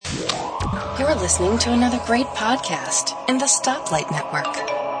You're listening to another great podcast in the Stoplight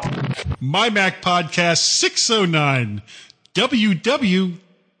Network. My Mac Podcast 609,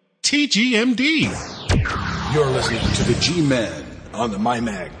 WWTGMD. You're listening to the G-Men on the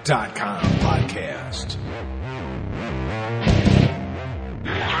MyMac.com podcast.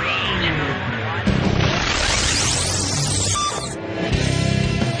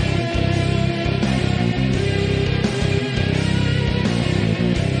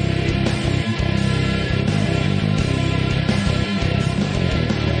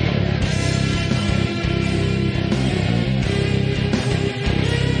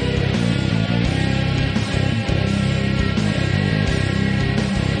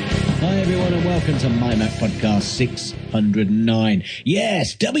 Welcome to My Mac Podcast 609.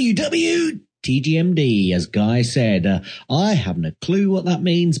 Yes, WWTGMD, as Guy said. I haven't a clue what that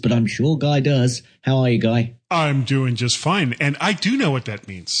means, but I'm sure Guy does. How are you, Guy? I'm doing just fine, and I do know what that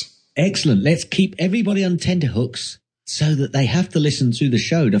means. Excellent. Let's keep everybody on tenterhooks so that they have to listen to the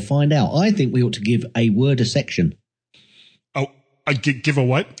show to find out. I think we ought to give a word a section. Oh, give a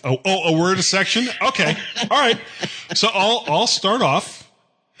what? A word a section? Okay. All right. So I'll start off.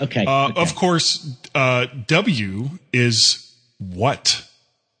 Okay. Of course, W is what?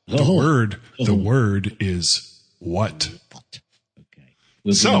 The word is what? Okay.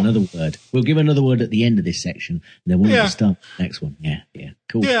 We'll give another word. We'll give another word at the end of this section, and then we'll start the next one. Yeah.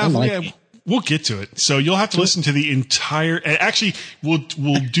 Cool. Yeah. We'll get to it. So you'll have to listen to the entire. Actually, we'll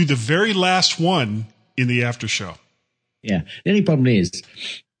do the very last one in the after show. Yeah. The only problem is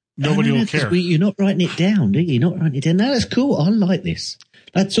nobody will care. You're not writing it down, do you? You're not writing it down. No, that's cool. I like this.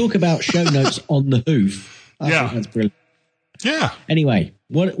 Let's talk about show notes on the hoof. I think that's brilliant. Yeah. Anyway,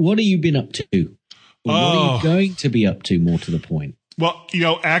 what have you been up to? Or what are you going to be up to, more to the point? Well,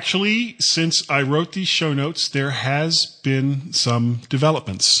 actually, since I wrote these show notes, there has been some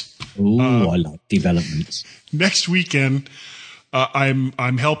developments. Oh, I like developments. Next weekend,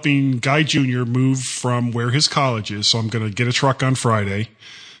 I'm helping Guy Jr. move from where his college is. So I'm going to get a truck on Friday,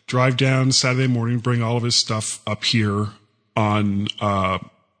 drive down Saturday morning, bring all of his stuff up here on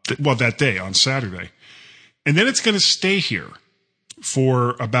that day on Saturday, and then it's going to stay here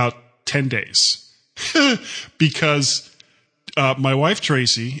for about 10 days because my wife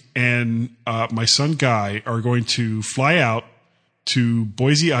Tracy and my son Guy are going to fly out to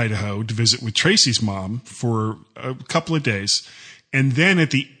Boise, Idaho to visit with Tracy's mom for a couple of days, and then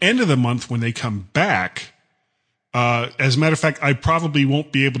at the end of the month when they come back, as a matter of fact, I probably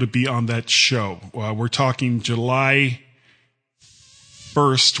won't be able to be on that show. We're talking July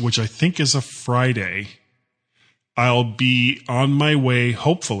 1st, which I think is a Friday. I'll be on my way,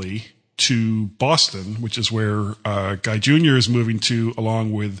 hopefully, to Boston, which is where Guy Jr. is moving to,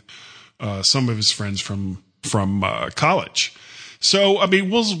 along with some of his friends from college. So, I mean,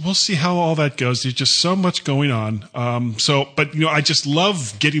 we'll see how all that goes. There's just so much going on. But I just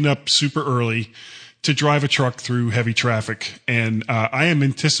love getting up super early to drive a truck through heavy traffic, and I am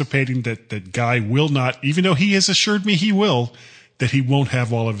anticipating that Guy will not, even though he has assured me he will, that he won't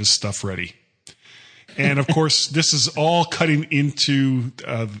have all of his stuff ready. And of course, this is all cutting into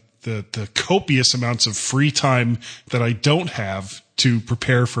the copious amounts of free time that I don't have to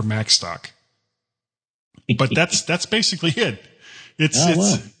prepare for MacStock. But that's basically it. It's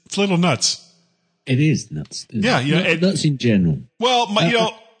a little nuts. It is nuts. Yeah. Nuts in general. Well,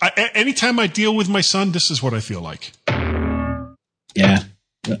 anytime I deal with my son, this is what I feel like. Yeah.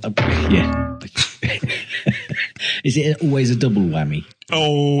 Is it always a double whammy?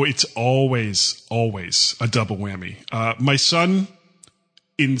 Oh, it's always a double whammy. My son,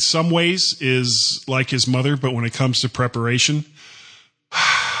 in some ways, is like his mother, but when it comes to preparation,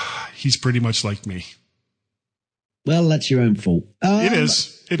 he's pretty much like me. Well, that's your own fault. It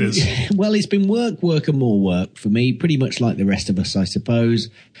is. Well, it's been work and more work for me, pretty much like the rest of us, I suppose.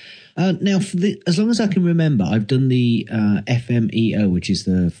 Now, as long as I can remember, I've done the FMEO, which is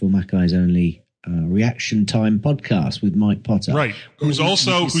the For Mac Eyes Only Reaction Time podcast with Mike Potter. Right. Who's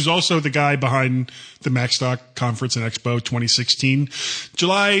also the guy behind the MacStock Conference and Expo 2016,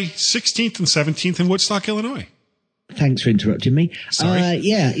 July 16th and 17th in Woodstock, Illinois. Thanks for interrupting me. Sorry.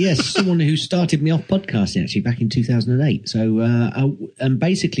 Yes, someone who started me off podcasting actually back in 2008. So, and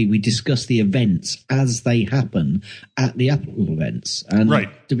basically we discuss the events as they happen at the Apple events. And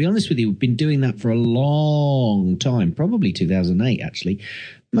to be honest with you, we've been doing that for a long time, probably 2008 actually.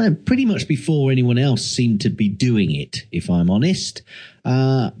 Pretty much before anyone else seemed to be doing it, if I'm honest.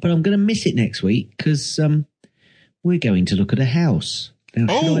 But I'm going to miss it next week because we're going to look at a house. Now,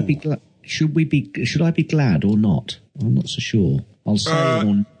 should I be glad or not? I'm not so sure. I'll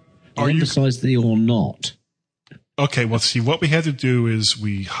say emphasize the or not. Okay, well, see, what we had to do is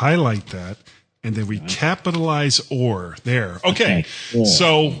we highlight that, and then we capitalize or. There. Okay. Or.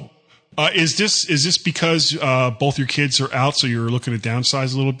 So is this because both your kids are out, so you're looking to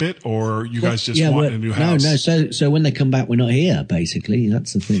downsize a little bit, or you guys just want a new house? No. So when they come back, we're not here, basically.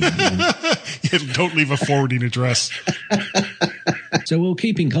 That's the thing. Yeah, don't leave a forwarding address. So we'll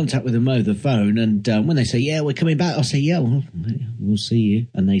keep in contact with them over the phone, and when they say, yeah, we're coming back, I'll say, yeah, well, we'll see you.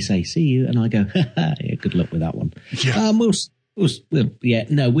 And they say, see you. And I go, yeah, good luck with that one. Yeah. We're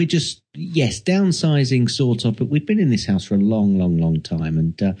just, downsizing sort of, but we've been in this house for a long, long, long time.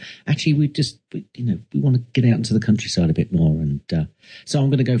 And actually, we want to get out into the countryside a bit more. And so I'm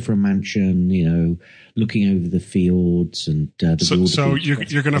going to go for a mansion, looking over the fields and So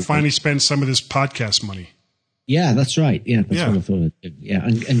you're going to finally spend some of this podcast money. Yeah, that's right. Yeah, that's what I thought I'd do. Yeah,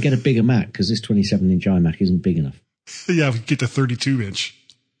 and get a bigger Mac, because this 27-inch iMac isn't big enough. Yeah, we get the 32-inch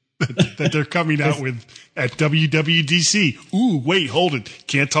that they're coming out with at WWDC. Ooh, wait, hold it.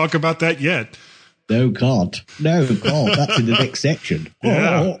 Can't talk about that yet. No, can't. That's in the next section.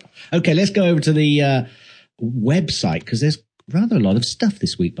 Yeah. Oh. Okay, let's go over to the website, because there's rather a lot of stuff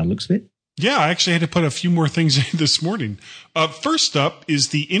this week by the looks of it. Yeah, I actually had to put a few more things in this morning. First up is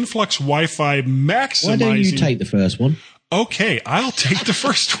the Influx Wi-Fi maximizing. Why don't you take the first one? Okay, I'll take the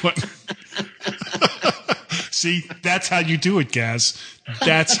first one. See, that's how you do it, Gaz.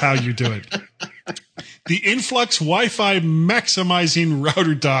 That's how you do it. The Influx Wi-Fi maximizing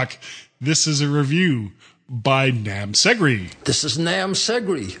router dock. This is a review by Nam Segri. This is Nam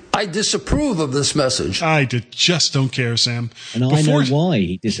Segri. I disapprove of this message. I just don't care, Sam. And I know why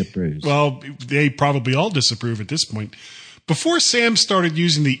he disapproves. Well, they probably all disapprove at this point. Before Sam started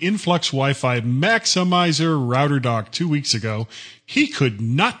using the Influx Wi-Fi Maximizer router dock 2 weeks ago, he could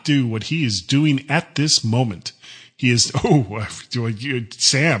not do what he is doing at this moment. He is,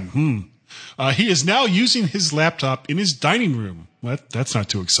 Sam, he is now using his laptop in his dining room. Well, that's not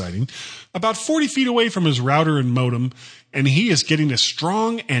too exciting. About 40 feet away from his router and modem, and he is getting a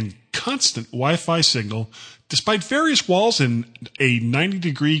strong and constant Wi-Fi signal despite various walls and a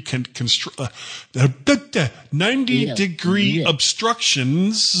 90-degree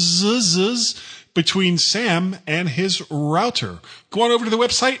obstructions between Sam and his router. Go on over to the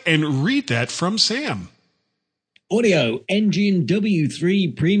website and read that from Sam. Audio Engine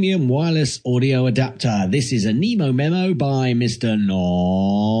W3 Premium Wireless Audio Adapter. This is a Nemo memo by Mr. Nam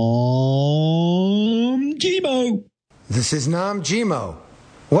Gmo. This is Nam Gmo.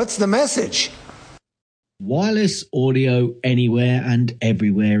 What's the message? Wireless audio anywhere and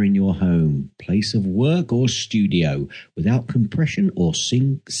everywhere in your home, place of work or studio, without compression or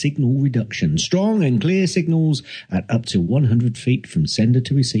signal reduction. Strong and clear signals at up to 100 feet from sender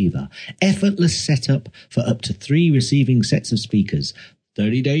to receiver. Effortless setup for up to 3 receiving sets of speakers.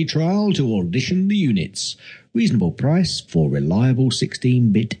 30-day trial to audition the units. Reasonable price for reliable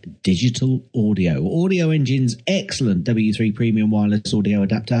 16-bit digital audio. Audio Engine's excellent W3 Premium Wireless Audio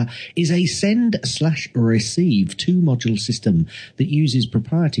Adapter is a send/receive 2-module system that uses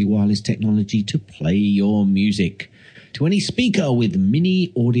proprietary wireless technology to play your music to any speaker with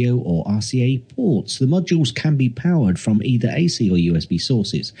mini audio or RCA ports. The modules can be powered from either AC or USB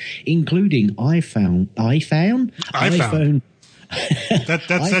sources, including iPhone.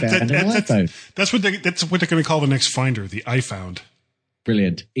 That's what they're going to call the next Finder, the iPhone.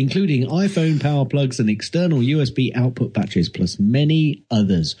 Brilliant. Including iPhone power plugs and external USB output batteries, plus many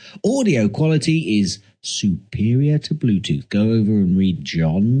others. Audio quality is superior to Bluetooth. Go over and read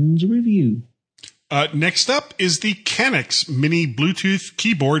John's review. Next up is the Canex Mini Bluetooth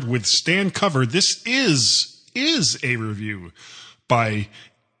keyboard with stand cover. This is a review by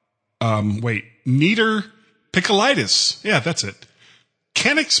Neater Piccolitis. Yeah, that's it.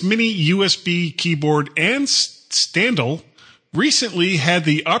 Canex Mini USB keyboard and Standle recently had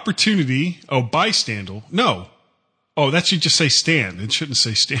the opportunity. By Standle. No. That should just say Stand. It shouldn't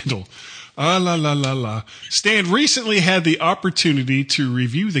say Standle. Stan recently had the opportunity to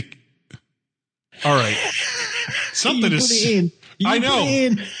review the. All right. Something is. I know.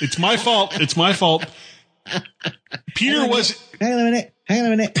 It's my fault. Peter was. Hang on a minute.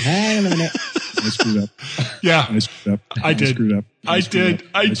 I screwed up. Yeah. I did. I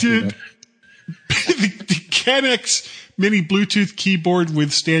did. The Canex Mini Bluetooth keyboard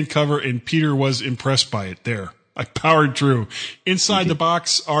with stand cover, and Peter was impressed by it. There. I powered through. Inside the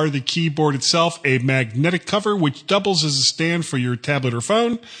box are the keyboard itself, a magnetic cover which doubles as a stand for your tablet or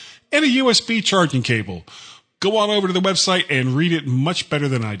phone, and a USB charging cable. Go on over to the website and read it much better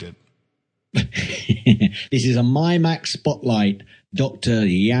than I did. This is a MyMac Spotlight, Dr.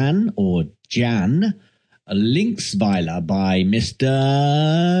 Jan or Jan, a Linksweiler by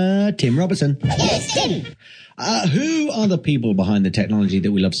Mr. Tim Robertson. Yes, Tim. Who are the people behind the technology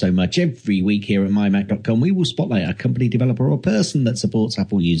that we love so much? Every week here at mymac.com, we will spotlight a company, developer, or person that supports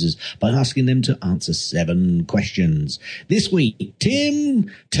Apple users by asking them to answer 7 questions. This week,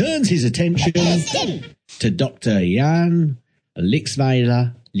 Tim turns his attention to Dr. Jan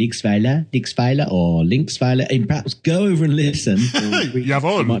Lixweiler, and perhaps go over and listen.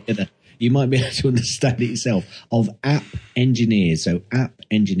 You might be able to understand it yourself, of App Engineers. So App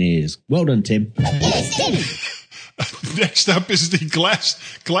Engineers. Well done, Tim. Next up is the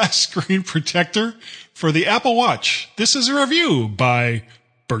glass screen protector for the Apple Watch. This is a review by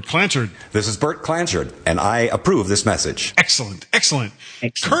Bert Clanchard. This is Bert Clanchard, and I approve this message. Excellent.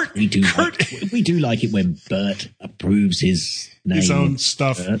 Kurt, we do like it when Bert approves his name. His own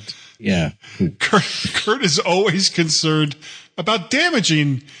stuff. Bert. Yeah. Kurt is always concerned about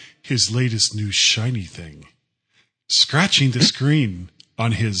damaging his latest new shiny thing. Scratching the screen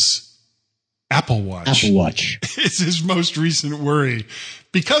on his Apple Watch. It's his most recent worry.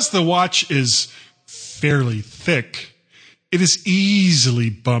 Because the watch is fairly thick, it is easily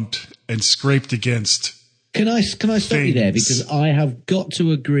bumped and scraped against. Can I stop you there? Because I have got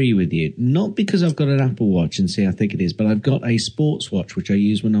to agree with you. Not because I've got an Apple Watch and see how thick it is, but I've got a sports watch which I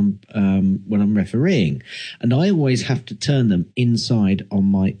use when I'm refereeing, and I always have to turn them inside of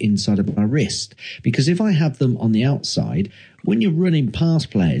my wrist, because if I have them on the outside, when you're running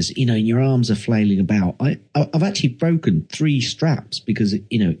past players, and your arms are flailing about, I've actually broken 3 straps because,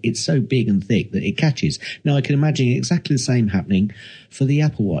 it's so big and thick that it catches. Now, I can imagine exactly the same happening for the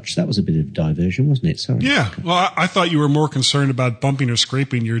Apple Watch. That was a bit of a diversion, wasn't it? Sorry. Yeah. Well, I thought you were more concerned about bumping or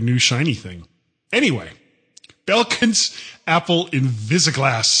scraping your new shiny thing. Anyway, Belkin's Apple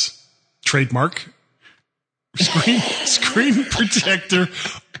Invisiglass trademark screen protector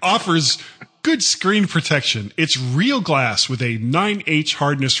offers good screen protection. It's real glass with a 9H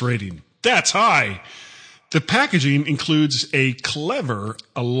hardness rating. That's high. The packaging includes a clever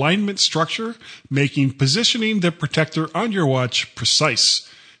alignment structure, making positioning the protector on your watch precise.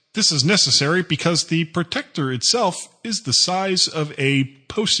 This is necessary because the protector itself is the size of a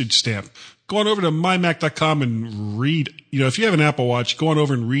postage stamp. Go on over to mymac.com and read. If you have an Apple Watch, go on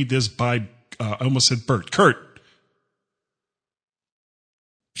over and read this by, I almost said Bert. Kurt.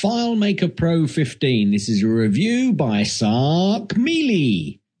 FileMaker Pro 15. This is a review by Sark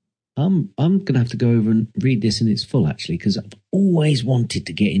Mealy. I'm going to have to go over and read this in its full, actually, because I've always wanted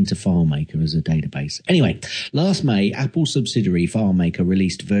to get into FileMaker as a database. Anyway, last May, Apple subsidiary FileMaker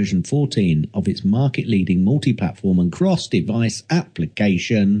released version 14 of its market-leading multi-platform and cross-device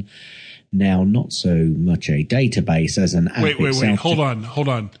application. Now, not so much a database as an app. Wait. Hold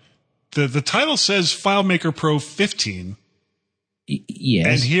on. The title says FileMaker Pro 15. Yes.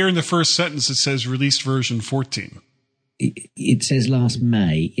 And here in the first sentence, it says released version 14. It says last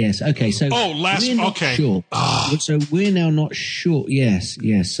May. Yes. Okay. So okay. Sure. So we're now not sure. Yes.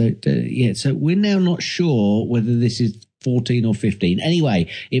 So So we're now not sure whether this is 14 or 15. Anyway,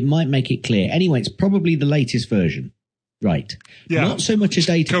 it might make it clear. Anyway, it's probably the latest version. Right. Yeah. Not so much a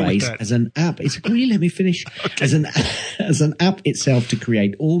database as an app. Will you let me finish? Okay. As an app itself to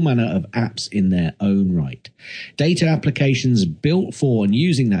create all manner of apps in their own right. Data applications built for and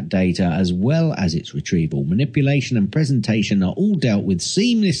using that data, as well as its retrieval, manipulation and presentation, are all dealt with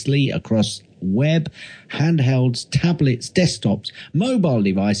seamlessly across web, handhelds, tablets, desktops, mobile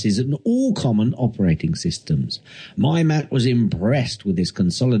devices, and all common operating systems. MyMac was impressed with this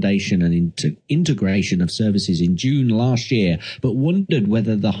consolidation and integration of services in June last year, but wondered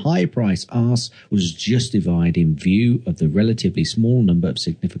whether the high price ask was justified in view of the relatively small number of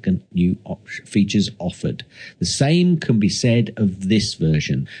significant new features offered. The same can be said of this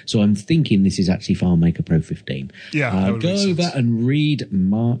version, so I'm thinking this is actually FileMaker Pro 15. Yeah, go over and read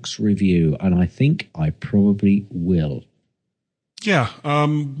Mark's review, and I think I probably will. Yeah.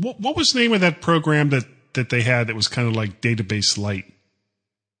 What was the name of that program that they had that was kind of like Database Lite?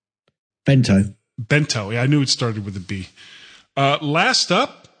 Bento. Yeah, I knew it started with a B. Last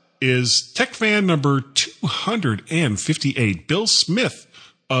up is Tech Fan number 258, Bill Smith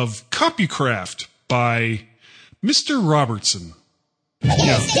of CompuCraft by Mr. Robertson.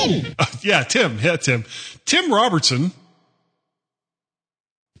 Yeah. Tim. Tim Robertson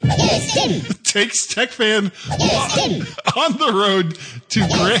takes Tech Fan on the road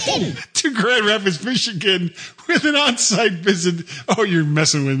to Grand Rapids, Michigan, with an on-site visit. Oh, you're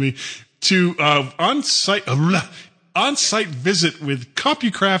messing with me. To on-site visit with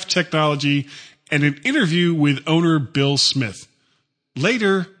CompuCraft Technology and an interview with owner Bill Smith.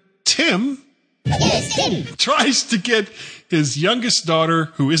 Later, Tim tries to get his youngest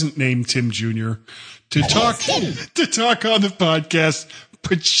daughter, who isn't named Tim Jr., to talk on the podcast,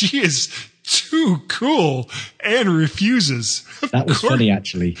 but she is too cool and refuses. That was funny,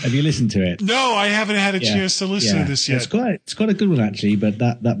 actually. Have you listened to it? No, I haven't had a chance to listen to this yet. It's quite a good one, actually, but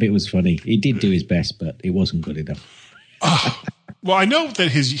that bit was funny. He did do his best, but it wasn't good enough. Well, I know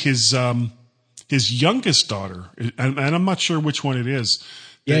that his youngest daughter, and I'm not sure which one it is.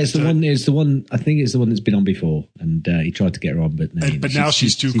 Yeah, it's the one. It's the one. I think it's the one that's been on before, and he tried to get her on, but no, but now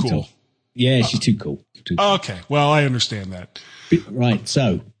she's too cool. Yeah, she's too cool. Okay, well, I understand that. Right,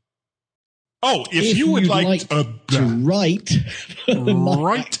 so. Oh, if you would like to write for the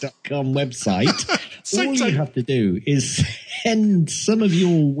mymac.com website, all you have to do is send some of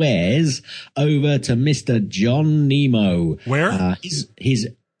your wares over to Mr. John Nemo. Where? His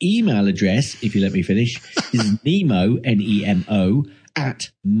email address, if you let me finish, is Nemo, Nemo,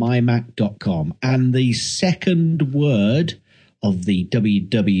 at mymac.com. And the second word of the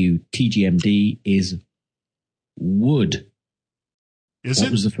WWTGMD is wood.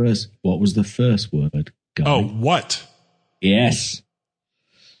 What was the first word, guy? Oh, what? Yes.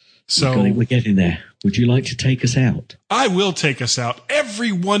 So we're getting there. Would you like to take us out? I will take us out.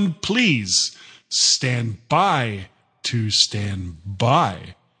 Everyone, please stand by to stand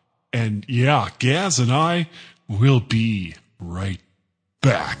by. And yeah, Gaz and I will be right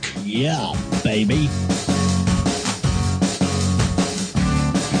back. Yeah, baby.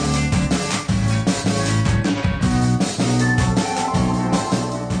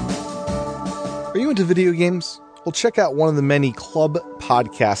 Are you into video games? Well, check out one of the many club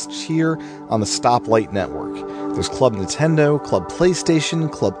podcasts here on the Stoplight Network. There's Club Nintendo, Club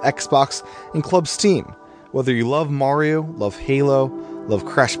PlayStation, Club Xbox, and Club Steam. Whether you love Mario, love Halo, love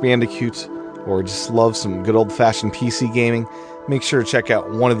Crash Bandicoot, or just love some good old-fashioned PC gaming, make sure to check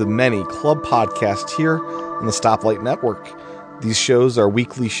out one of the many club podcasts here on the Stoplight Network. These shows are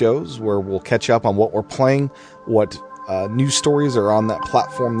weekly shows where we'll catch up on what we're playing, what news stories are on that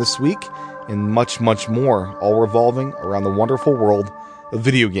platform this week, and much, much more, all revolving around the wonderful world of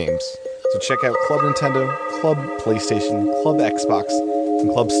video games. So check out Club Nintendo, Club PlayStation, Club Xbox,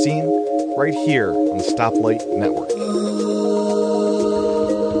 and Club Steam right here on the Stoplight Network.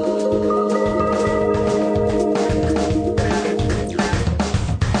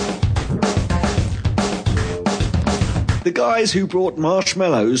 The guys who brought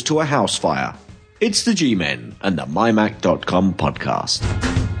marshmallows to a house fire. It's the G-Men and the mymac.com podcast.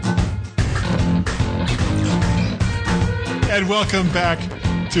 And welcome back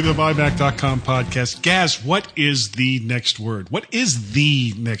to the mymac.com podcast. Gaz, what is the next word? What is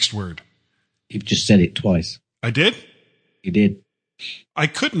the next word? You've just said it twice. I did? You did. I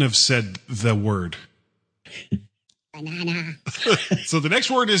couldn't have said the word. Banana. So the next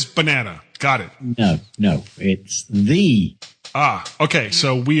word is banana. Got it. No. It's the. Okay.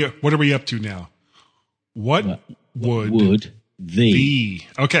 So what are we up to now? What would the.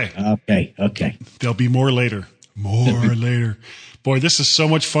 Okay. Okay. There'll be more later. More later. Boy, this is so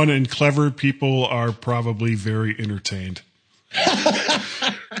much fun, and clever people are probably very entertained.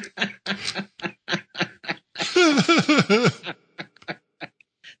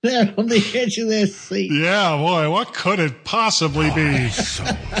 They're on the edge of their seat. Yeah, boy, what could it possibly be? So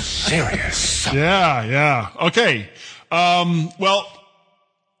serious. Yeah. Okay. Well,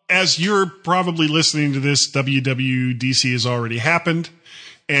 as you're probably listening to this, WWDC has already happened.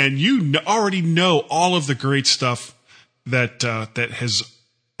 And you already know all of the great stuff that has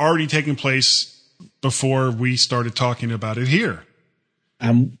already taken place before we started talking about it here.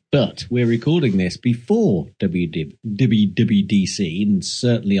 But we're recording this before WWDC, and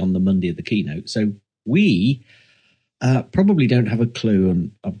certainly on the Monday of the keynote. So we probably don't have a clue,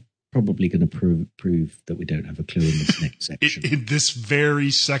 and I'm probably going to prove that we don't have a clue in this next section. In this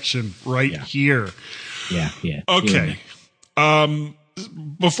very section right here. Yeah. Okay.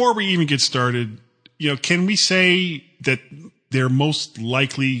 Before we even get started, can we say that there most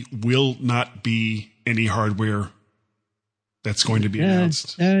likely will not be any hardware that's going to be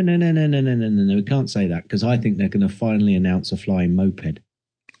announced? No. We can't say that, because I think they're going to finally announce a flying moped.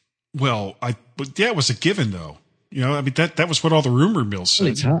 Well, it was a given, though. That was what all the rumor mills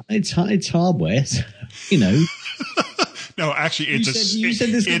said. Well, it's hardware, so, No, actually, you said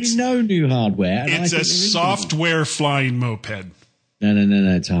there's going to be no new hardware. It's a software flying moped. No.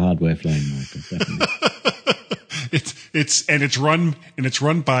 It's a hardware flying moped. Definitely. It's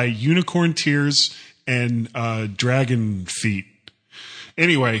run by Unicorn Tears and Dragon Feet.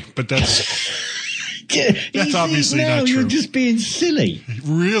 Anyway, but that's obviously not true. You're just being silly.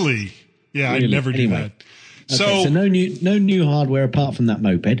 Really? Yeah, really? I'd never do that. Okay, so no new hardware apart from that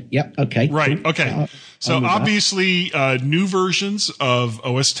moped. Yep. Okay. Right. Cool. Okay. So obviously, new versions of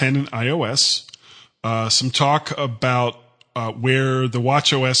OS 10 and iOS. Some talk about where the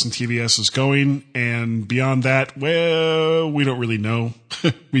WatchOS and tvOS is going, and beyond that, well, we don't really know.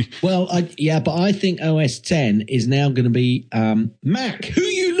 But I think OS 10 is now going to be Mac. Who are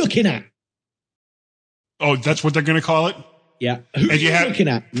you looking at? Oh, that's what they're going to call it? Yeah. Who are you looking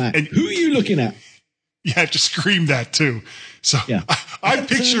at, Mac? Who are you looking at? You have to scream that too. So yeah. I'm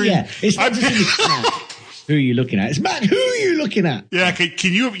picturing. It's not who are you looking at? It's Mac. Who are you looking at? Yeah.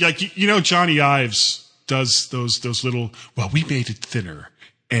 Can you Johnny Ives does those little? Well, we made it thinner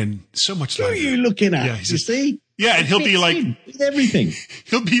and so much. Who are you looking at? Yeah, you see. Yeah, and he'll be like everything.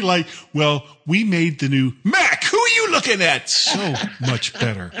 He'll be like, well, we made the new Mac. Who are you looking at? So much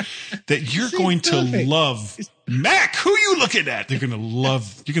better that you're going to love Mac. Who are you looking at? You're going to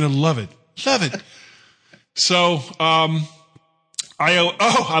love it. Love it. So, I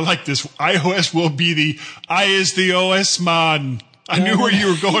like this. iOS will be the I is the OS man. I knew where you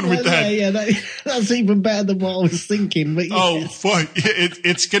were going with that. Yeah, that's even better than what I was thinking. But yes. Oh,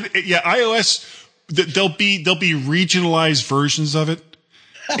 it's gonna. Yeah, iOS. There'll be regionalized versions of it,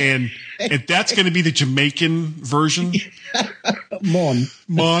 and that's going to be the Jamaican version. Mon,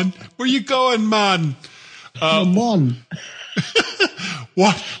 where you going, Mon? Mon.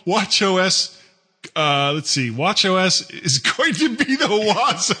 WatchOS. Let's see. WatchOS is going to be the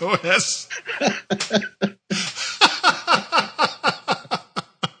WazOS.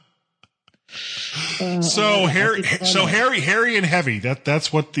 So hairy and heavy.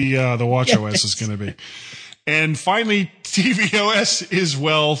 That's what the WatchOS is going to be. And finally, tvOS is,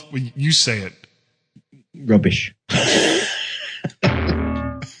 well, you say it. Rubbish.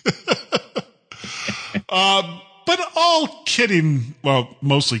 But all kidding, well,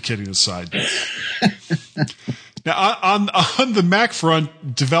 mostly kidding aside. Now, on the Mac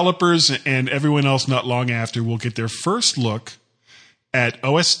front, developers and everyone else not long after will get their first look at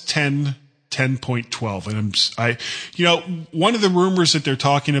OS 10 10.12. And one of the rumors that they're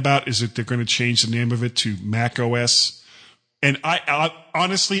talking about is that they're going to change the name of it to Mac OS. And I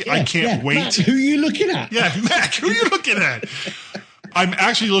honestly, I can't wait. Mac, who are you looking at? Yeah, Mac, who are you looking at? I'm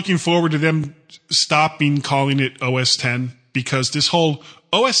actually looking forward to them stopping calling it OS 10, because this whole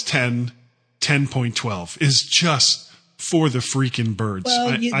OS 10 10.12 is just for the freaking birds.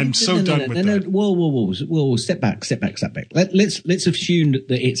 Well, I'm so done with that. Whoa, step back. Let's assume that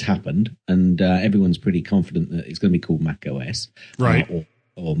it's happened, and everyone's pretty confident that it's going to be called Mac OS, right?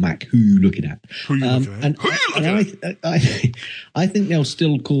 Or Mac. Who are you looking at? Who are you looking at? Who are you looking at? I think they'll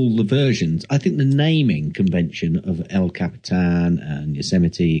still call the versions. I think the naming convention of El Capitan and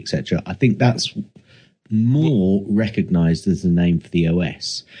Yosemite, etc. I think that's more recognized as the name for the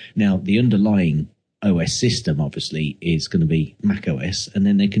OS. Now, the underlying OS system obviously is going to be Mac OS, and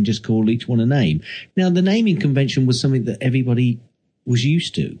then they can just call each one a name. Now, the naming convention was something that everybody was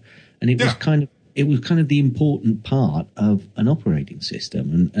used to, and it was kind of the important part of an operating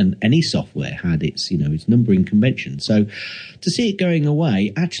system, and any software had its numbering convention. So to see it going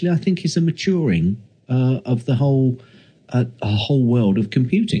away, actually, I think is a maturing of the whole world of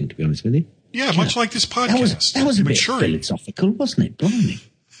computing, to be honest with you. Yeah, much like this podcast. That was a bit philosophical, wasn't it? Blimey.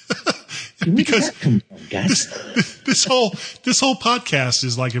 Because this whole podcast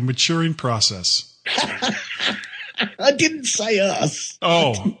is like a maturing process. I didn't say us.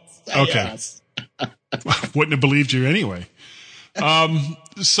 Oh, okay. Wouldn't have believed you anyway.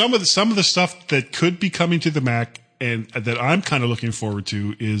 Some of the stuff that could be coming to the Mac and that I'm kind of looking forward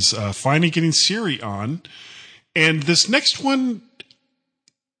to is finally getting Siri on. And this next one,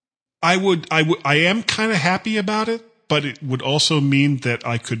 I am kind of happy about it, but it would also mean that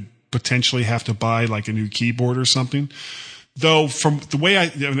I could potentially have to buy like a new keyboard or something. Though from the way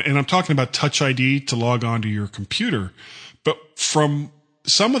and I'm talking about Touch ID to log on to your computer, but from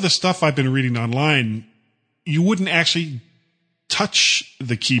some of the stuff I've been reading online, you wouldn't actually touch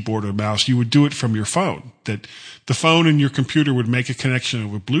the keyboard or mouse. You would do it from your phone. That the phone and your computer would make a connection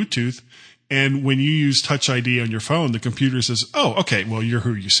over Bluetooth. And when you use Touch ID on your phone, the computer says, "Oh, okay, well, you're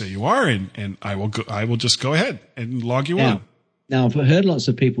who you say you are, and I will just go ahead and log you on." Now, I've heard lots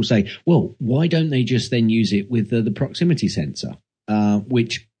of people say, "Well, why don't they just then use it with the proximity sensor?"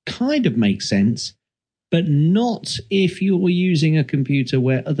 Which kind of makes sense, but not if you're using a computer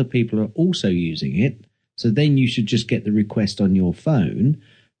where other people are also using it. So then you should just get the request on your phone,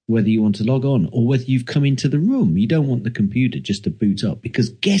 whether you want to log on or whether you've come into the room. You don't want the computer just to boot up, because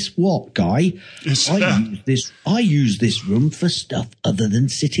guess what, Guy? I use this room for stuff other than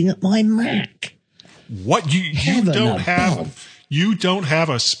sitting at my Mac. What you don't have? You don't have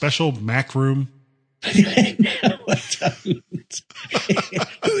a special Mac room? No, I don't.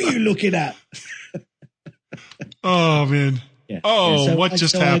 Who are you looking at? Oh man. Yeah. Oh, so what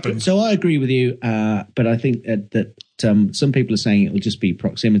just happened? So I agree with you, but I think that some people are saying it will just be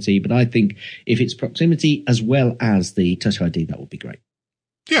proximity, but I think if it's proximity as well as the Touch ID, that would be great.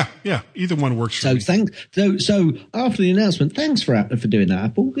 Yeah. Either one works for me. So after the announcement, thanks for doing that,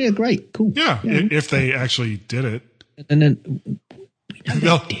 Apple. Yeah, great, cool. Yeah, if they actually did it. And then they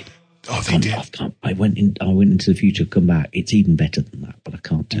did. Oh, they did. I went into the future, come back. It's even better than that, but I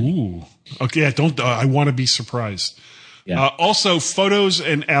can't tell you. Okay, I want to be surprised. Yeah. Also, Photos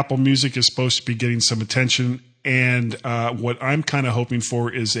and Apple Music is supposed to be getting some attention, and what I'm kind of hoping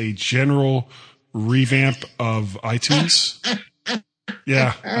for is a general revamp of iTunes.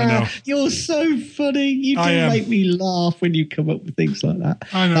 Yeah, I know. You're so funny. You do make me laugh when you come up with things like that.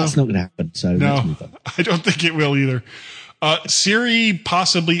 I know. That's not going to happen, so let's move on. I don't think it will either. Siri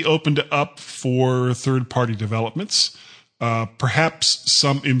possibly opened up for third-party developments. Perhaps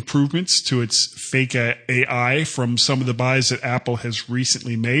some improvements to its fake AI from some of the buys that Apple has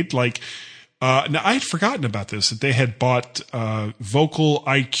recently made. Now I had forgotten about this, that they had bought Vocal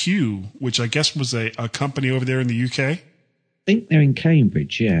IQ, which I guess was a company over there in the UK. I think they're in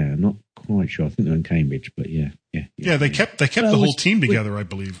Cambridge. Yeah, I'm not quite sure. I think they're in Cambridge, but yeah. Yeah, they kept the whole team together, I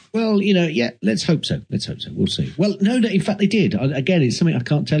believe. Well, let's hope so. We'll see. Well, no, in fact, they did. Again, it's something I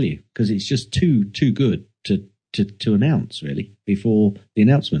can't tell you because it's just too good to announce, really, before the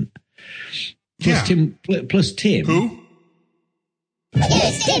announcement. Plus Tim. Who?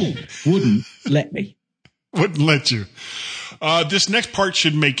 Yes, Tim. Wouldn't let me. Wouldn't let you. This next part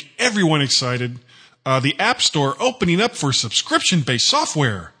should make everyone excited. The App Store opening up for subscription-based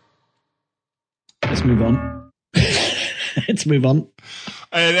software. Let's move on.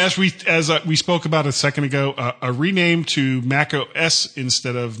 And as we spoke about a second ago, a rename to Mac OS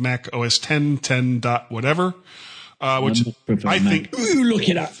instead of Mac OS 10 dot whatever, which I think look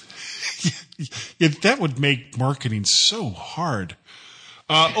it up. Yeah, that would make marketing so hard.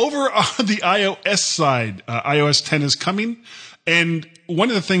 Over on the iOS side, iOS 10 is coming, and one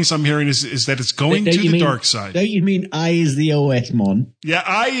of the things I'm hearing is that it's going to the dark side. Don't you mean I is the OS mon? Yeah,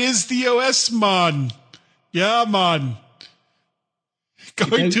 I is the OS mon. Yeah, man.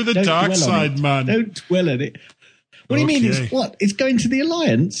 Going to the dark side, man. Don't dwell on it. What do you mean? It's what? It's going to the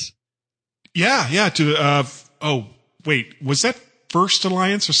Alliance? Yeah. To the. Wait. Was that First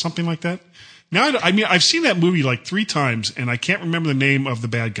Alliance or something like that? Now, I've seen that movie like 3 times, and I can't remember the name of the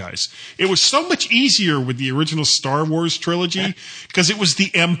bad guys. It was so much easier with the original Star Wars trilogy because it was the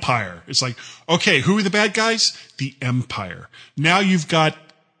Empire. It's like, okay, who are the bad guys? The Empire. Now you've got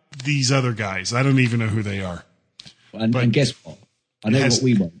these other guys. I don't even know who they are. And guess what? I know what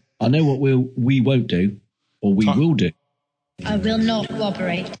we want. I know what we won't do, or we will do. I will not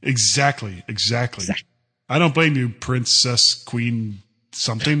cooperate. Exactly. I don't blame you, Princess Queen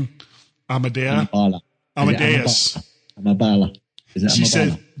something. Amadeus. Amabala.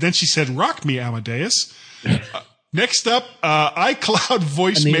 Then she said, rock me, Amadeus. Next up, iCloud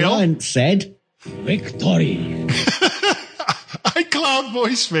voicemail. And the Alliance said, victory. iCloud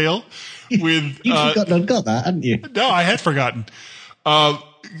voicemail with... You've got that, haven't you? No, I had forgotten. iCloud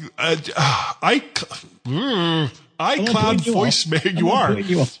voicemail. You are.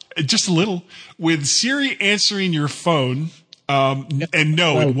 Just a little. With Siri answering your phone, and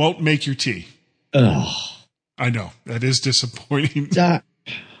no, it won't make your tea. I know. That is disappointing. That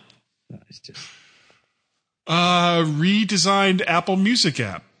is just... redesigned Apple Music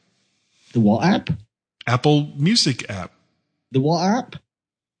app. The what app? Apple Music app. The what app?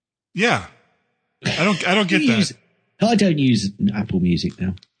 Yeah. I don't get that. I don't use Apple Music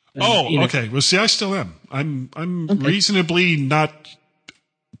now. Okay. Well, see, I still am. I'm reasonably not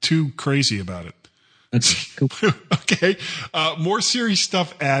too crazy about it. Okay, cool. Okay. More Siri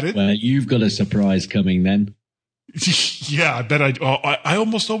stuff added. Well, you've got a surprise coming then. Yeah, I bet I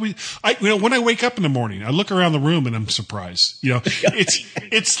almost always, when I wake up in the morning, I look around the room and I'm surprised.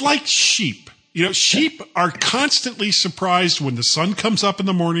 It's like sheep. Sheep are constantly surprised when the sun comes up in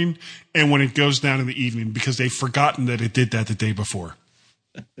the morning and when it goes down in the evening because they've forgotten that it did that the day before.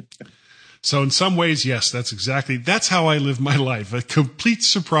 So in some ways, yes, that's how I live my life. A complete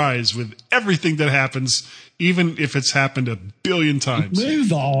surprise with everything that happens, even if it's happened 1 billion times.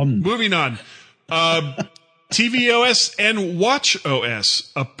 Moving on. tvOS and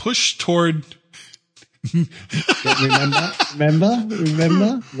watchOS, a push toward... Remember?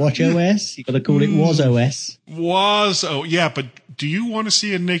 WatchOS? You got to call it WazOS. Yeah, but do you want to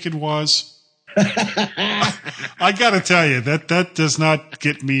see a naked Waz? I got to tell you, that does not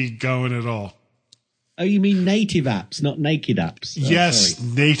get me going at all. Oh, you mean native apps, not naked apps? Yes,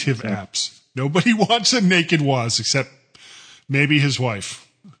 sorry. Native apps. Nobody wants a naked Waz except maybe his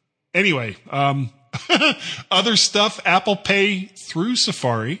wife. Anyway, other stuff, Apple Pay through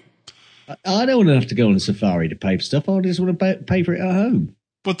Safari. I don't want to have to go on a Safari to pay for stuff. I just want to pay for it at home.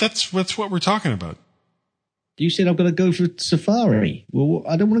 But that's what we're talking about. You said I've got to go for Safari. Well,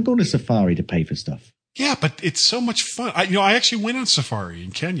 I don't want to go on a Safari to pay for stuff. Yeah, but it's so much fun. I actually went on Safari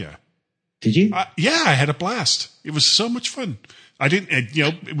in Kenya. Did you? Yeah, I had a blast. It was so much fun. I didn't,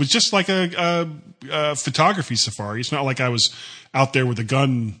 it was just like a photography safari. It's not like I was out there with a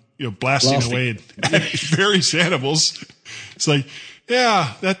gun, blasting away at various animals. It's like,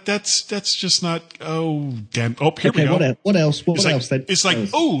 yeah, that's just not. Oh, damn! Oh, here we go. What else? What else? Then? It's like,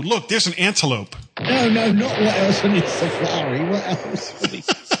 oh, look, there's an antelope. No, not what else on this safari. What else?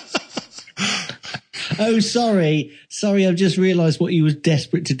 Oh, sorry. I've just realised what he was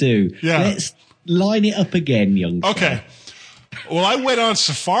desperate to do. Yeah. Let's line it up again, young. Okay. Well, I went on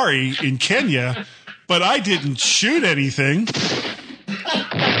safari in Kenya, but I didn't shoot anything.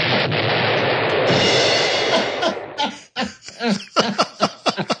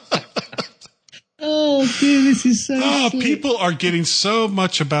 Oh, dear, this is so slick. People are getting so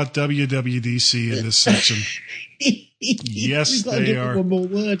much about WWDC in this section. Yes, they are. One more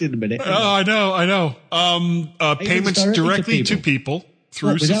word in a minute. Oh, I know. Payments directly to people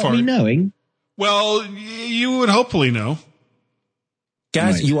through Safari. Without me knowing? Well, you would hopefully know.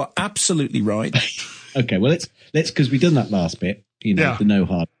 Gaz, you are absolutely right. Okay, well, let's because we've done that last bit, the no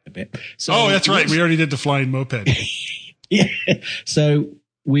hard bit. So, that's right. We already did the flying moped. Yeah. So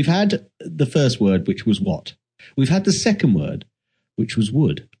we've had the first word, which was what? We've had the second word, which was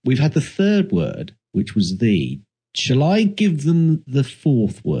would. We've had the third word, which was the. Shall I give them the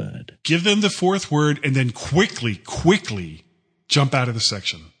fourth word? Give them the fourth word and then quickly jump out of the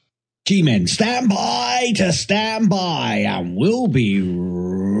section. G-Men, stand by, and we'll be right.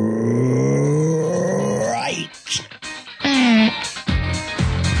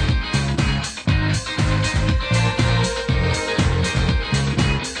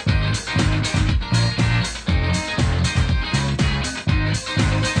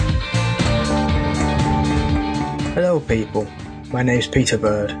 Hello people, my name's Peter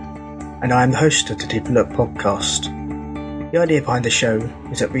Bird, and I am the host of the Deep Look podcast. The idea behind the show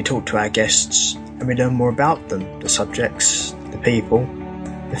is that we talk to our guests and we learn more about them, the subjects, the people,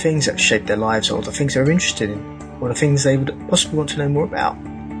 the things that shape their lives or the things they're interested in, or the things they would possibly want to know more about.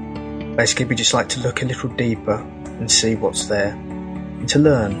 Basically, we just like to look a little deeper and see what's there, and to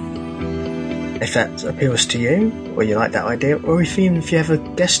learn. If that appeals to you, or you like that idea, or even if you have a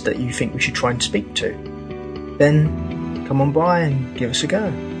guest that you think we should try and speak to, then come on by and give us a go.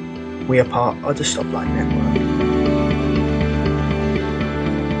 We are part of the Stoplight Network.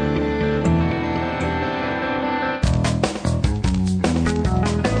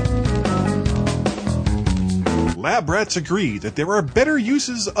 Lab rats agree that there are better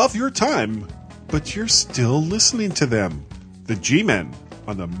uses of your time, but you're still listening to them. The G-Men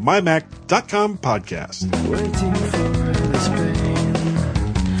on the MyMac.com podcast. Waiting for this pain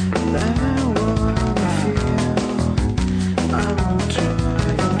that I wanna feel. I will try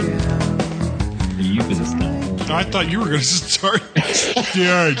again. Are you going to start? I thought you were going to start.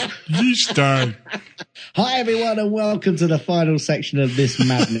 Yeah, you start. Hi everyone and welcome to the final section of this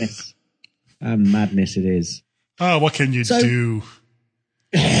madness. And madness it is. Oh, what can you do?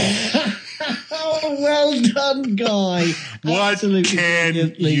 Oh, well done, Guy. What Absolutely can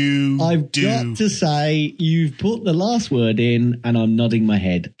brilliantly. you I've do? got to say, you've put the last word in, and I'm nodding my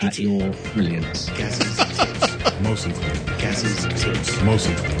head at your brilliance. Gaz's tips. Mostly. Gaz's tips.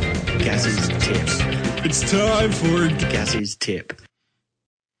 Mostly. Gaz's tips. It's time for Gaz's tip.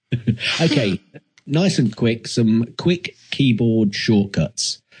 Okay, nice and quick, some quick keyboard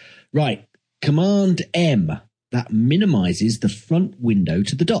shortcuts. Right, Command M. That minimizes the front window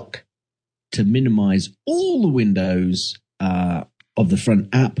to the dock. To minimize all the windows of the front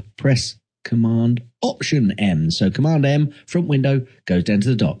app, press Command Option M. So Command M, front window, goes down to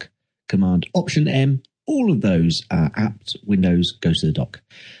the dock. Command Option M, all of those apps windows goes to the dock.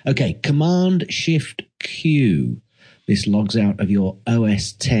 Okay, Command Shift Q. This logs out of your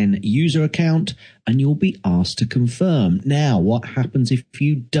OS X user account and you'll be asked to confirm. Now, what happens if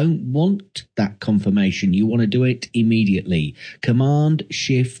you don't want that confirmation? You want to do it immediately. Command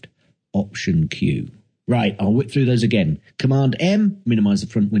Shift Option Q. Right, I'll whip through those again. Command M, minimize the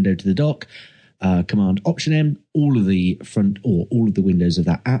front window to the dock. Command Option M, all of the front or all of the windows of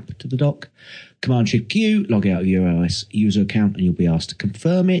that app to the dock. Command Shift Q, log out of your OS user account and you'll be asked to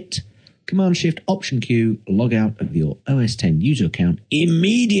confirm it. Command Shift Option Q, log out of your OS X user account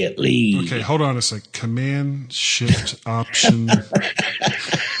immediately. Okay, hold on a sec. Command Shift Option.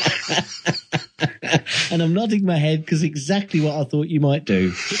 And I'm nodding my head because exactly what I thought you might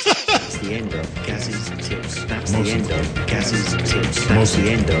do. the end of Gaz's tips. That's the end of Gaz's tips. That's the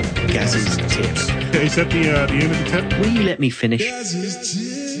end of Gaz's tips. Is that the end of the tip? Will you let me finish?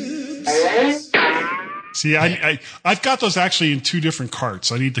 See, I've got those actually in 2 different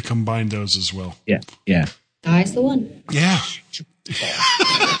carts. I need to combine those as well. Yeah. I's the one. Yeah.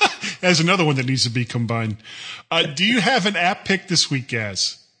 There's another one that needs to be combined. Do you have an app pick this week,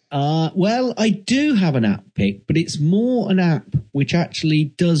 Gaz? Well, I do have an app pick, but it's more an app which actually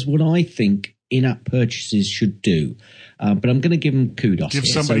does what I think in-app purchases should do. But I'm going to give them kudos. Give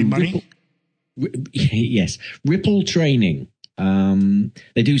somebody money? Yes. Ripple Training.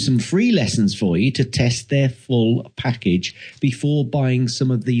 They do some free lessons for you to test their full package before buying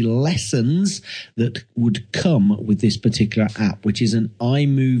some of the lessons that would come with this particular app, which is an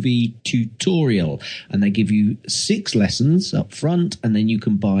iMovie tutorial. And they give you 6 lessons up front, and then you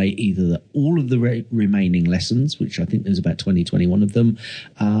can buy either all of the remaining lessons, which I think there's about 21 of them,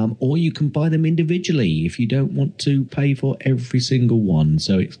 or you can buy them individually if you don't want to pay for every single one.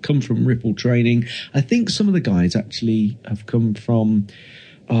 So it's come from Ripple Training. I think some of the guys actually have come from,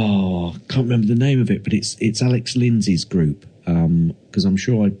 I can't remember the name of it, but it's Alex Lindsay's group, because I'm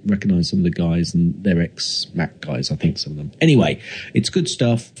sure I recognise some of the guys, and they're ex-Mac guys, I think, some of them. Anyway, it's good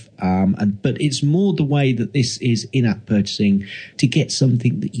stuff, but it's more the way that this is in-app purchasing to get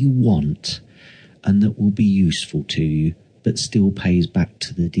something that you want and that will be useful to you, but still pays back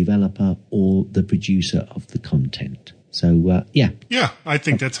to the developer or the producer of the content. So, yeah. Yeah, I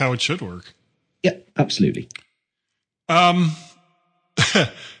think that's how it should work. Yeah, absolutely.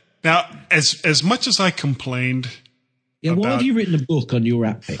 Now, as much as I complained, why have you written a book on your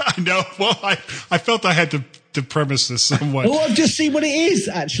app pick? I know. Well, I felt I had to premise this somewhat. Oh, I've just seen what it is,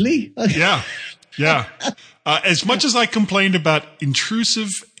 actually. Yeah. As much as I complained about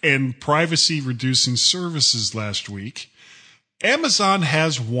intrusive and privacy-reducing services last week, Amazon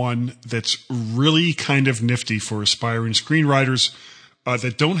has one that's really kind of nifty for aspiring screenwriters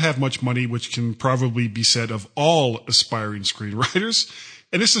that don't have much money, which can probably be said of all aspiring screenwriters.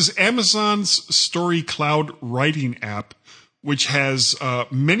 And this is Amazon's Story Cloud writing app, which has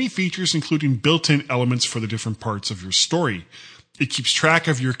many features, including built-in elements for the different parts of your story. It keeps track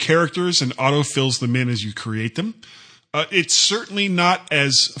of your characters and auto-fills them in as you create them. It's certainly not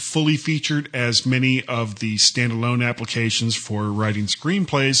as fully featured as many of the standalone applications for writing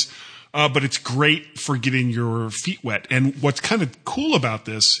screenplays, but it's great for getting your feet wet. And what's kind of cool about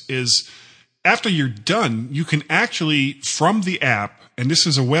this is after you're done, you can actually, from the app, and this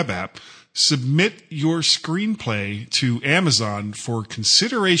is a web app, submit your screenplay to Amazon for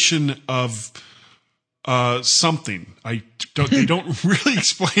consideration of something. They don't really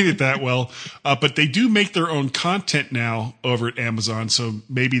explain it that well, but they do make their own content now over at Amazon. So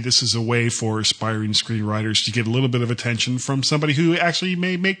maybe this is a way for aspiring screenwriters to get a little bit of attention from somebody who actually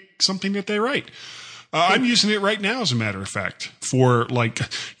may make something that they write. I'm using it right now, as a matter of fact, for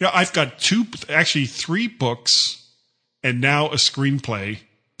I've got 3 books and now a screenplay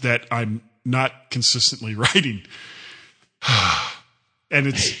that I'm not consistently writing. And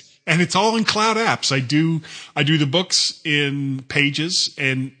it's all in cloud apps. I do the books in Pages,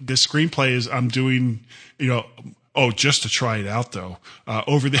 and the screenplay is I'm doing, just to try it out though,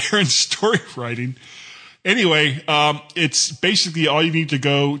 over there in Story Writing. Anyway, it's basically all you need to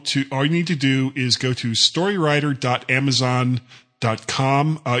do is go to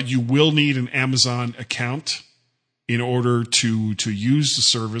storywriter.amazon.com. You will need an Amazon account in order to use the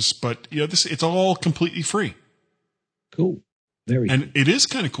service, but it's all completely free. Cool. And it is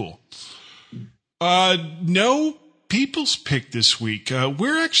kind of cool. No people's pick this week.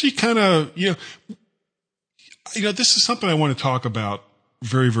 We're actually kind of, this is something I want to talk about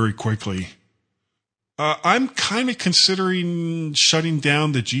very, very quickly. I'm kind of considering shutting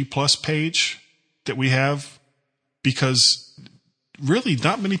down the G Plus page that we have because really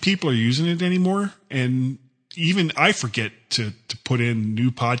not many people are using it anymore. And even I forget to put in new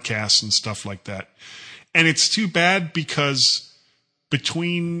podcasts and stuff like that. And it's too bad because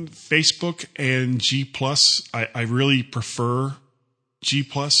between Facebook and G Plus, I really prefer G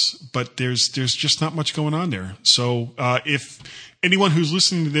Plus, but there's just not much going on there. So if anyone who's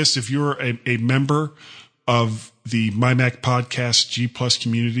listening to this, if you're a member of the MyMac Podcast G Plus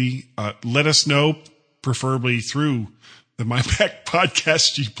community, let us know, preferably through the MyMac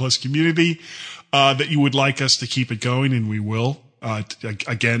Podcast G Plus community, that you would like us to keep it going, and we will.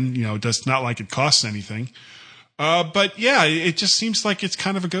 Again, it does not like it costs anything. But yeah, it just seems like it's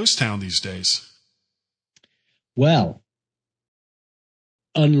kind of a ghost town these days. Well,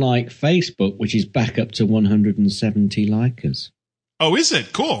 unlike Facebook, which is back up to 170 likers. Oh, is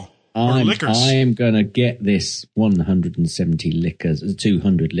it? Cool. I am going to get this 170 lickers,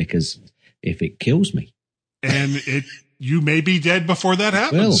 200 lickers if it kills me. And you may be dead before that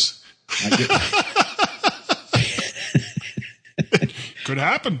happens. Could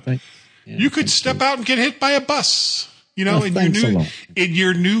happen. You could step out and get hit by a bus, in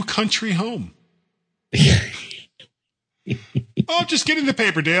your new country home. Oh, just getting the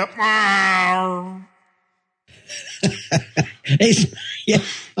paper, Dale.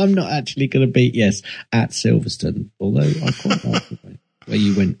 I'm not actually going to be, at Silverstone, although I quite like the way where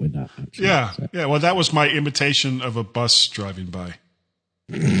you went with that. Actually, yeah. Well, that was my imitation of a bus driving by.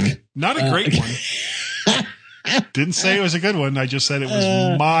 Not a great one. Didn't say it was a good one. I just said it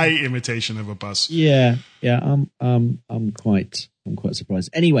was my imitation of a bus. Yeah. I'm quite surprised.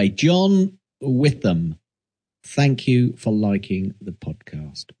 Anyway, John Witham, thank you for liking the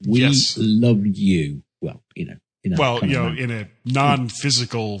podcast. We love you. Well, in a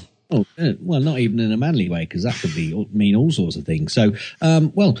non-physical. Oh, well, not even in a manly way, because that could mean all sorts of things. So,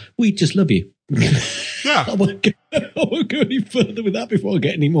 we just love you. Yeah. I won't go any further with that before I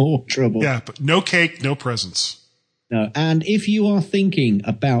get any more trouble. Yeah, but no cake, no presents. No, and if you are thinking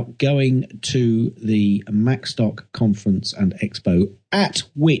about going to the MacStock Conference and Expo, at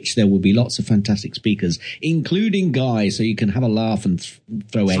which there will be lots of fantastic speakers, including Guy, so you can have a laugh and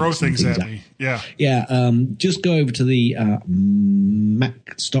throw things at me. Yeah. Yeah, just go over to the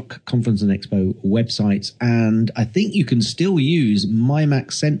MacStock Conference and Expo websites, and I think you can still use My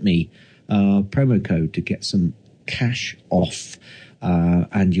Mac Sent Me promo code to get some cash off.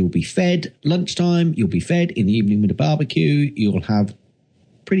 And you'll be fed lunchtime. You'll be fed in the evening with a barbecue. You'll have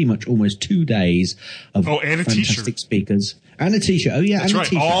pretty much almost 2 days of and a fantastic speakers and a T-shirt. Oh yeah, that's and right. A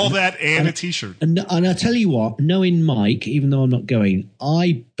T-shirt. All that and a T-shirt. And I tell you what, knowing Mike, even though I'm not going,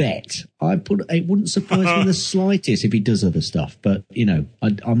 I bet it wouldn't surprise me the slightest if he does other stuff. But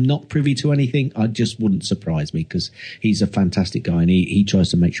I'm not privy to anything. I just wouldn't surprise me because he's a fantastic guy and he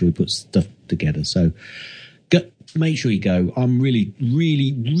tries to make sure he puts stuff together. So. Make sure you go. I'm really,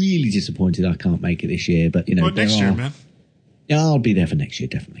 really, really disappointed I can't make it this year. But next year, man. Yeah, I'll be there for next year,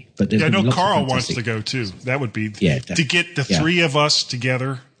 definitely. But I know Carl wants to go too. That would be to get the three of us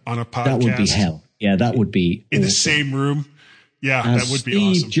together on a podcast. That would be hell. Yeah, that would be in awesome. the same room. Yeah, As that would be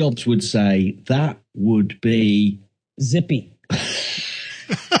Steve awesome. Jobs would say that would be zippy.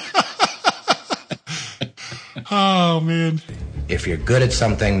 Oh man. If you're good at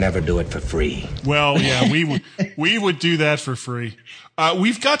something, never do it for free. Well, yeah, we would do that for free.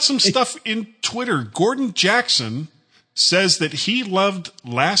 We've got some stuff in Twitter. Gordon Jackson says that he loved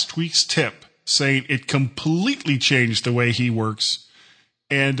last week's tip, saying it completely changed the way he works.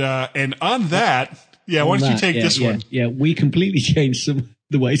 And on that, why don't you take this one? Yeah, we completely changed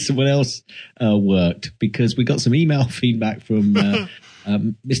the way someone else worked because we got some email feedback from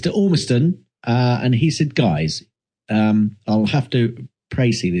Mr. Ormiston, and he said, guys, I'll have to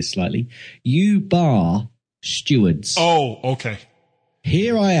praise this slightly. You bar stewards. Oh, okay.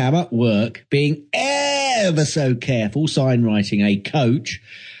 Here I am at work being ever so careful, sign writing a coach,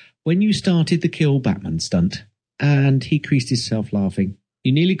 when you started the kill Batman stunt and he creased himself laughing.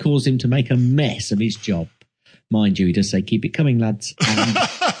 You nearly caused him to make a mess of his job. Mind you, he does say, keep it coming, lads. And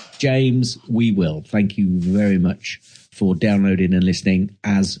James, we will. Thank you very much for downloading and listening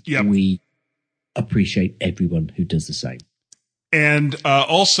as we appreciate everyone who does the same. And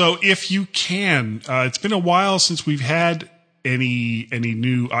also, if you can, it's been a while since we've had any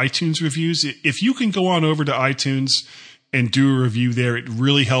new iTunes reviews. If you can go on over to iTunes and do a review there, it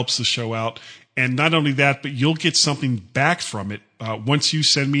really helps the show out. And not only that, but you'll get something back from it. Once you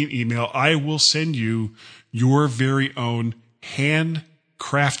send me an email, I will send you your very own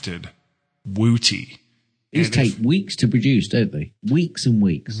handcrafted Woo Tea. These take weeks to produce, don't they? Weeks and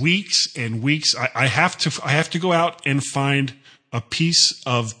weeks. Weeks and weeks. I have to go out and find a piece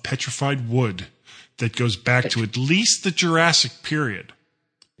of petrified wood that goes back to at least the Jurassic period.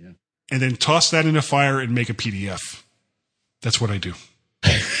 Yeah. And then toss that in a fire and make a PDF. That's what I do.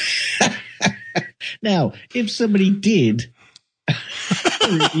 Now, if somebody did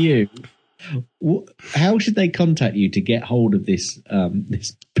review, how should they contact you to get hold of this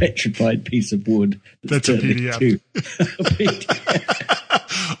this petrified piece of wood? That's a PDF.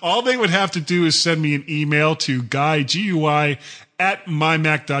 All they would have to do is send me an email to Guy, Gui, at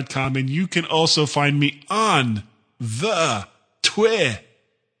mymac.com, and you can also find me on the Twitters.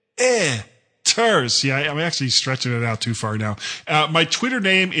 Yeah, I'm actually stretching it out too far now. My Twitter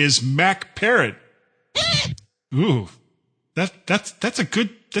name is MacParrot. Ooh, that's a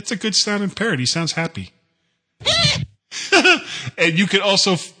good sounding parrot. He sounds happy. And you can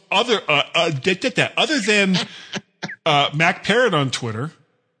also other than MacParrot on Twitter,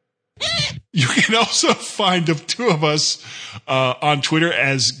 You can also find the two of us on Twitter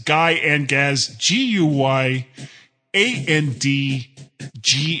as Guy and Gaz,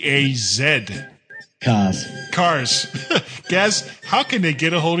 GUYANDGAZ. Cars. Gaz, how can they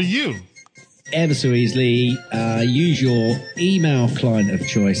get a hold of you? Ever so easily, use your email client of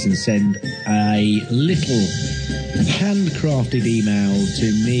choice and send a little handcrafted email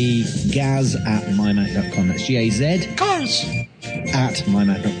to me, gaz@mymac.com. That's G-A-Z. Cars.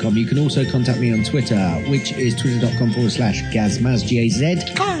 @mymac.com. You can also contact me on Twitter, which is twitter.com/gazmaz,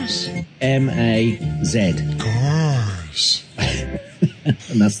 G-A-Z. Cars. M-A-Z. Cars.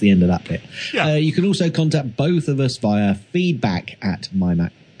 And that's the end of that bit. Yeah. You can also contact both of us via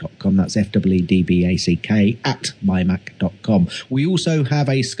feedback@mymac.com. That's FWDBACK @mymac.com. We also have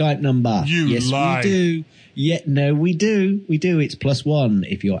a Skype number. Yes, lie. We do. No, we do. We do. It's +1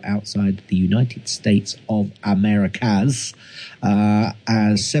 if you're outside the United States of Americas.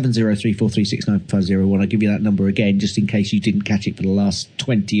 As 703-436-9501. I'll give you that number again, just in case you didn't catch it for the last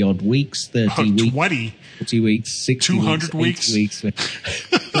 20-odd weeks, 30 weeks. 40 weeks, 60 200 weeks. +1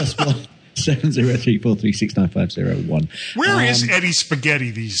 703-436-9501. Where is Eddie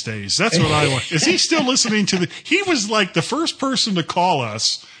Spaghetti these days? That's what I want. Is he still listening to he was like the first person to call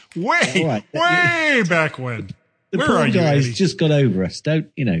us way back when. The Where poor are you, guy's Eddie? just got over us. Poor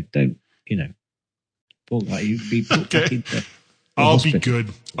guy, you'd be put back into I'll hospital.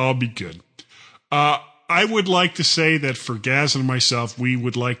 be good. I would like to say that for Gaz and myself, we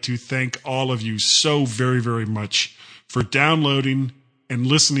would like to thank all of you so very, very much for downloading and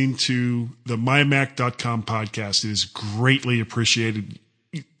listening to the mymac.com podcast. It is greatly appreciated.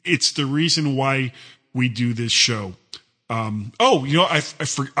 It's the reason why we do this show. I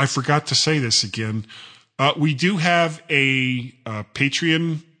forgot to say this again. We do have a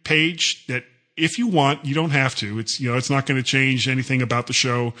Patreon page that, if you want, you don't have to. It's not going to change anything about the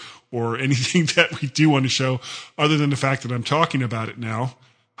show or anything that we do on the show, other than the fact that I'm talking about it now.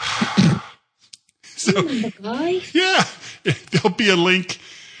 So, yeah, there'll be a link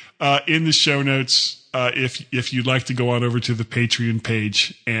in the show notes if you'd like to go on over to the Patreon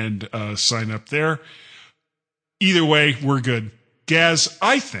page and sign up there. Either way, we're good. Gaz,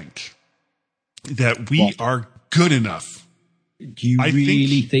 I think that we are good enough. Do you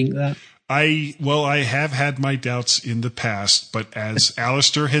really think that? I have had my doubts in the past, but as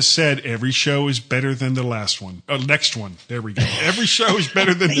Alistair has said, every show is better than the last one. Next one. There we go. Every show is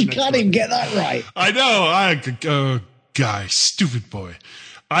better than the next one. You can't even get that right. I know. Guy, stupid boy.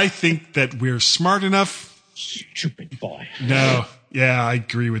 I think that we're smart enough. Stupid boy. No. Yeah, I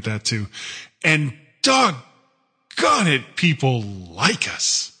agree with that too. And doggone it, people like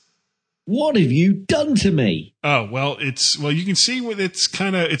us. What have you done to me? Oh, well, you can see it's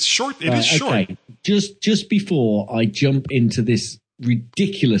short. It is short. Okay. Just before I jump into this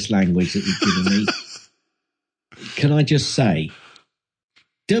ridiculous language that you've given me, can I just say,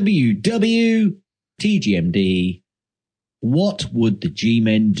 WWTGMD, what would the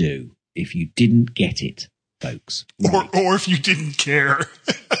G-Men do if you didn't get it, folks? Right. Or if you didn't care.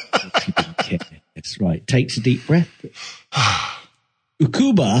 If you didn't care. That's right. Takes a deep breath.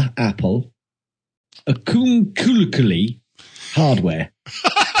 Ukuba Apple, Akunkulukuli Hardware,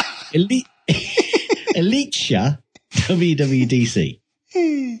 Elitesha WWDC,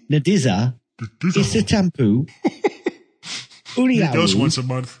 Nadiza, Isatampu, Uniawu. Those once a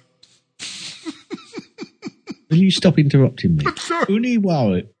month. Will you stop interrupting me?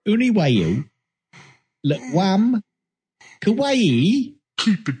 Uniwayu, Lekwam, Kauai,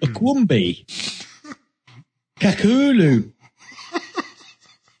 Akwumbi, Kakulu.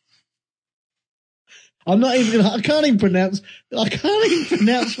 I can't even pronounce what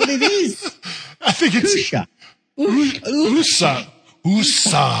it is. I think it's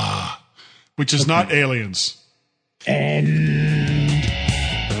USA, which is not aliens. And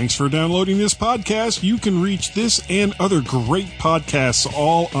thanks for downloading this podcast. You can reach this and other great podcasts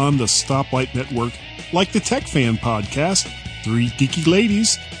all on the Stoplight Network, like the Tech Fan Podcast, Three Geeky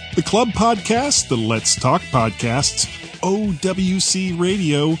Ladies, the Club Podcast, the Let's Talk Podcasts, OWC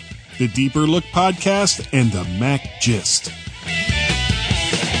Radio, the Deeper Look Podcast, and the Mac Gist.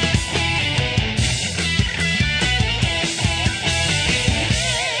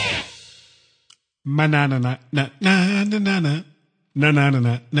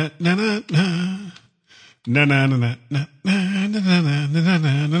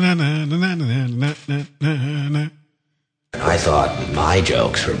 I thought my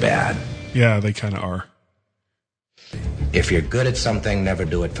jokes were bad. Yeah, they kind of are. If you're good at something, never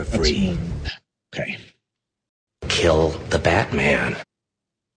do it for free. Okay. Kill the Batman.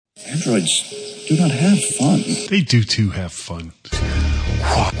 Androids do not have fun. They do too have fun.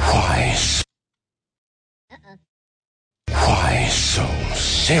 Why so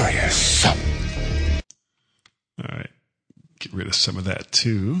serious? All right. Get rid of some of that,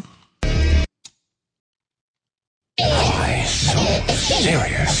 too. Why so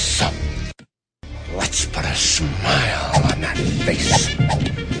serious? Let's put a smile on that face.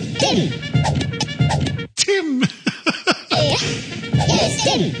 Tim! Yes,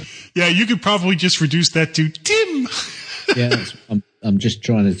 Tim! Yeah, you could probably just reduce that to Tim! Yeah, I'm just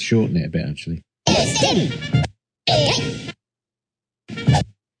trying to shorten it a bit, actually. Yes, Tim!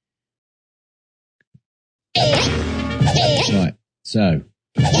 Right, so.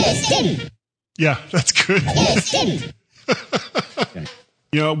 Yes, Tim! Yeah, that's good. Yes, Tim! Okay.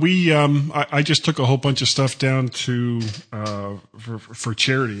 You know, we I just took a whole bunch of stuff down to for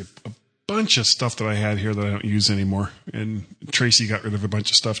charity. A bunch of stuff that I had here that I don't use anymore, and Tracy got rid of a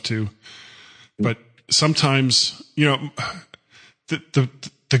bunch of stuff too. But sometimes, you know, the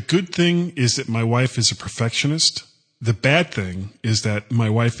good thing is that my wife is a perfectionist. The bad thing is that my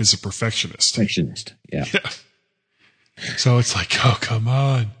wife is a perfectionist. Yeah. So it's like, oh, come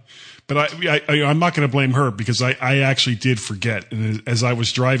on. But I'm not going to blame her because I actually did forget. And as I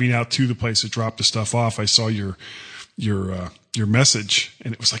was driving out to the place to drop the stuff off, I saw your message,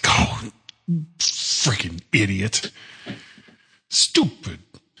 and it was like, oh, freaking idiot. Stupid.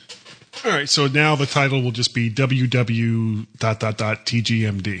 All right. So now the title will just be www.tgmd.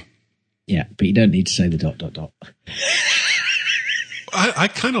 Yeah, but you don't need to say the ... I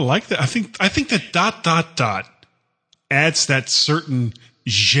kind of like that. I think that ... adds that certain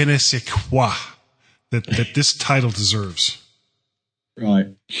je ne sais quoi that this title deserves.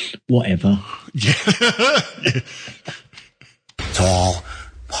 Right. Whatever. Yeah. It's all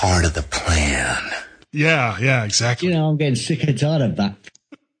part of the plan. Yeah, exactly. You know, I'm getting sick and tired of that.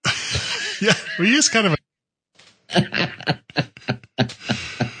 Yeah, well, he is kind of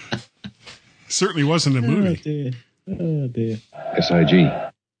certainly wasn't a movie. Oh, dear. SIG.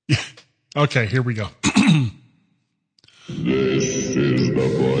 Yeah. Okay, here we go. This is the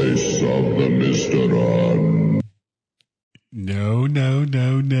voice of the Mr. On. No.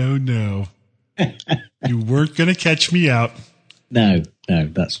 You weren't going to catch me out. No,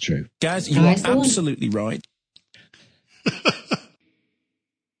 that's true. Guys, you are absolutely right.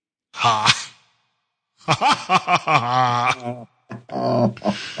 Ha.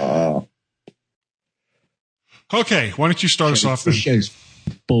 Okay, why don't you start us off then? This show's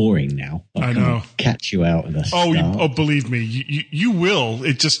boring now. I know. Catch you out in the start. Oh, believe me, you will.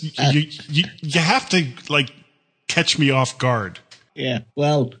 It just you have to like catch me off guard. Yeah.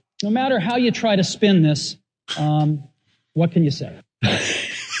 Well, no matter how you try to spin this, what can you say?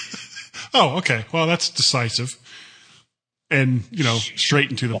 Oh, okay. Well, that's decisive, and straight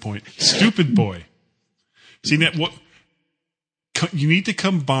and to the point. Stupid boy. See that? What you need to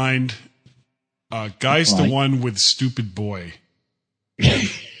combine. Guy's the one with stupid boy.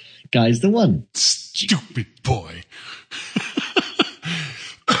 Guy's the one. Stupid boy.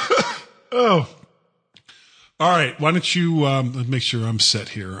 Oh. All right. Why don't you let's make sure I'm set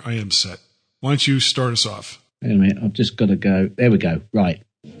here. I am set. Why don't you start us off? Wait a minute. I've just got to go. There we go. Right.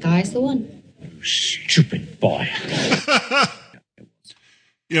 Guy's the one. Stupid boy.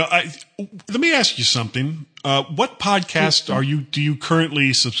 Let me ask you something. What podcast do you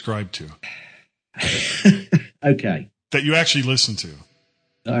currently subscribe to? Okay. That you actually listen to?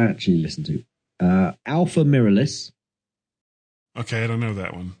 I actually listen to Alpha Mirrorless. Okay, I don't know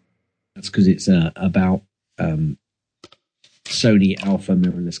that one. That's because it's about Sony Alpha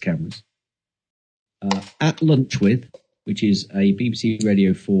Mirrorless cameras. At Lunch With, which is a BBC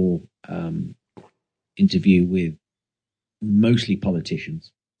Radio 4 interview with mostly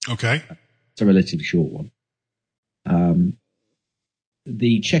politicians. Okay. It's a relatively short one.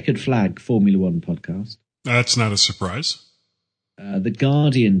 The Checkered Flag Formula One podcast. That's not a surprise. The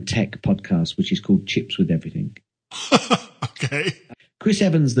Guardian Tech podcast, which is called Chips with Everything. Okay. Chris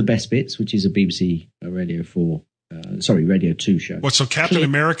Evans' The Best Bits, which is a BBC Radio 4, Radio 2 show. What, so Captain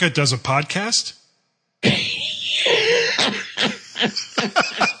America does a podcast? And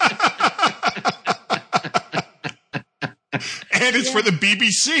it's for the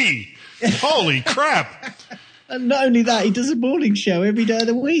BBC. Holy crap. And not only that, he does a morning show every day of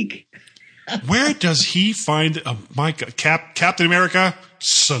the week. Where does he find my God, Captain America?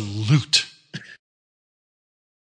 Salute.